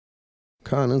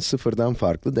k'nın sıfırdan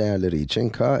farklı değerleri için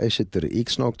k eşittir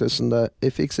x noktasında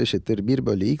fx eşittir 1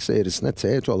 bölü x eğrisine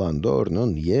teğet olan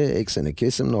doğrunun y ekseni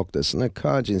kesim noktasını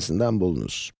k cinsinden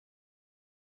bulunuz.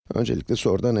 Öncelikle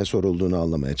soruda ne sorulduğunu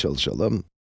anlamaya çalışalım.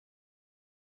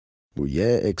 Bu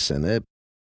y ekseni,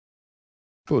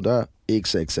 bu da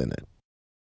x ekseni.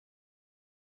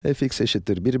 Fx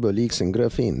eşittir 1 bölü x'in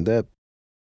grafiğini de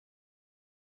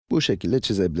bu şekilde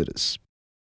çizebiliriz.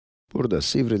 Burada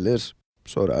sivrilir,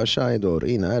 sonra aşağıya doğru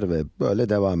iner ve böyle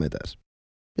devam eder.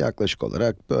 Yaklaşık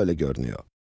olarak böyle görünüyor.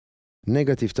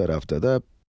 Negatif tarafta da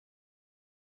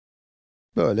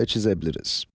böyle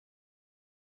çizebiliriz.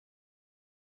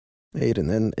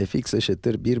 Eğrinin fx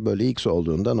eşittir 1 bölü x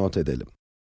olduğunu da not edelim.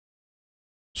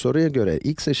 Soruya göre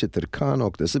x eşittir k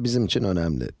noktası bizim için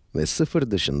önemli ve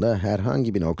sıfır dışında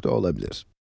herhangi bir nokta olabilir.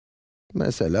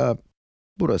 Mesela,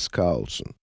 burası k olsun.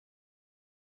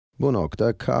 Bu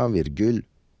nokta k virgül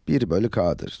 1 bölü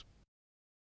k'dır.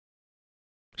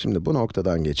 Şimdi bu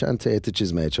noktadan geçen teğeti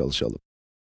çizmeye çalışalım.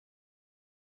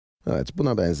 Evet,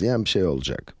 buna benzeyen bir şey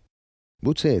olacak.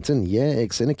 Bu teğetin y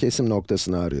ekseni kesim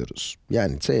noktasını arıyoruz.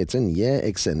 Yani teğetin y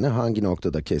eksenini hangi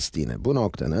noktada kestiğini, bu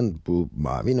noktanın, bu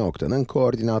mavi noktanın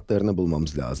koordinatlarını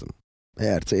bulmamız lazım.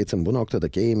 Eğer teğetin bu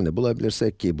noktadaki eğimini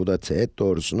bulabilirsek ki bu da teğet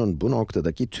doğrusunun bu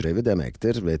noktadaki türevi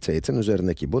demektir ve teğetin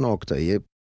üzerindeki bu noktayı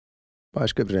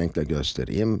başka bir renkle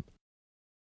göstereyim.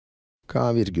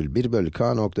 K virgül 1 bölü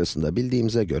k noktasında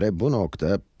bildiğimize göre bu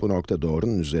nokta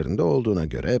doğrunun üzerinde olduğuna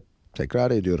göre,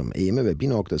 tekrar ediyorum, eğimi ve bir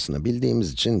noktasını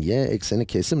bildiğimiz için y ekseni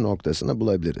kesim noktasını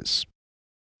bulabiliriz.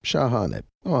 Şahane.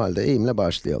 O halde eğimle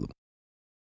başlayalım.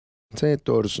 Teğet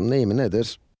doğrusunun eğimi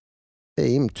nedir?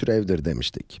 Eğim türevdir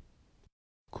demiştik.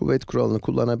 Kuvvet kuralını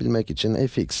kullanabilmek için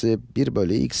fx'i 1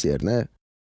 bölü x yerine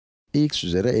x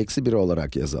üzeri eksi 1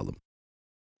 olarak yazalım.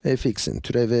 Fx'in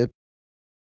türevi,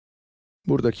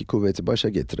 buradaki kuvveti başa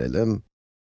getirelim.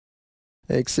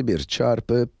 Eksi 1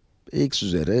 çarpı x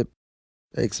üzeri,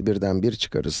 eksi 1'den 1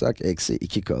 çıkarırsak eksi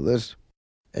 2 kalır.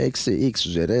 Eksi x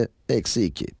üzeri eksi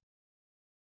 2.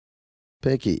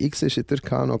 Peki x eşittir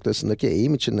k noktasındaki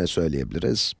eğim için ne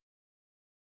söyleyebiliriz?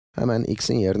 Hemen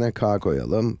x'in yerine k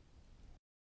koyalım.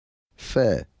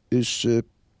 F üssü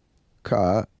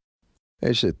k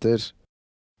eşittir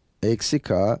eksi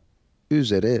k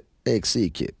üzeri eksi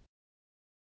 2.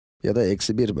 Ya da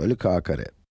eksi 1 bölü k kare.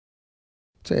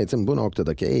 Teğetin bu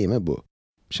noktadaki eğimi bu.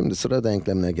 Şimdi sıra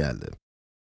denklemine geldi.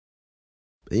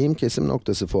 Eğim kesim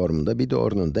noktası formunda bir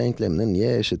doğrunun denkleminin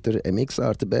y eşittir mx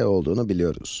artı b olduğunu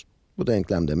biliyoruz. Bu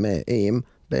denklemde m eğim,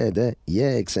 b de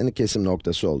y ekseni kesim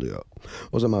noktası oluyor.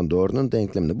 O zaman doğrunun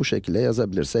denklemini bu şekilde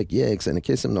yazabilirsek y ekseni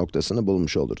kesim noktasını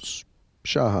bulmuş oluruz.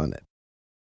 Şahane.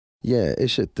 Y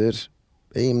eşittir,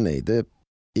 eğim neydi?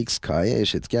 X k'ya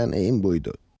eşitken eğim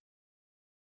buydu.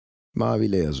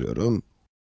 Maviyle yazıyorum.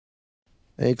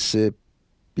 Eksi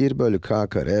 1 bölü k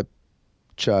kare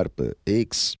çarpı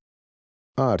x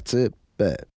artı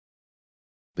b.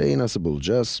 B'yi nasıl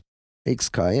bulacağız? X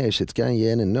k'ya eşitken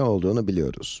y'nin ne olduğunu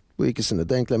biliyoruz. Bu ikisini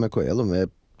denkleme koyalım ve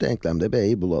denklemde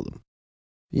b'yi bulalım.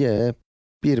 Y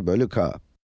 1 bölü k.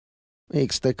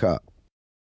 X de k.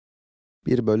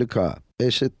 1 bölü k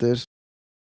eşittir.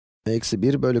 Eksi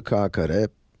 1 bölü k kare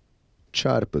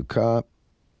çarpı k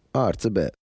artı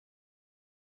b.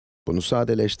 Bunu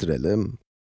sadeleştirelim.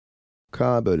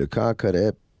 K bölü k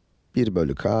kare 1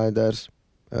 bölü k eder.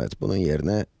 Evet, bunun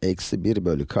yerine eksi 1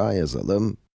 bölü k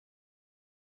yazalım.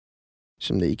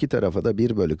 Şimdi iki tarafa da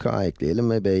 1 bölü k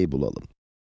ekleyelim ve b'yi bulalım.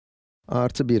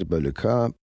 Artı 1 bölü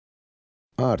k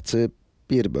artı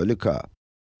 1 bölü k.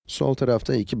 Sol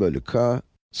tarafta 2 bölü k,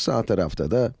 sağ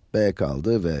tarafta da b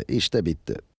kaldı ve işte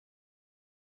bitti.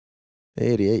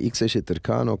 Eğriye x eşittir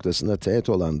k noktasında teğet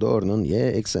olan doğrunun y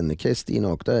eksenini kestiği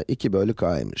nokta 2 bölü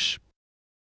k'ymış.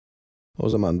 O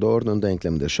zaman doğrunun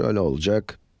denklemi de şöyle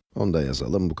olacak. Onu da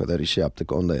yazalım, bu kadar iş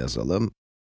yaptık, onu da yazalım.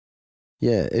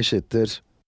 Y eşittir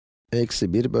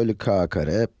eksi 1 bölü k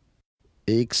kare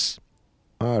x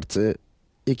artı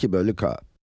 2 bölü k.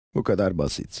 Bu kadar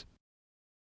basit.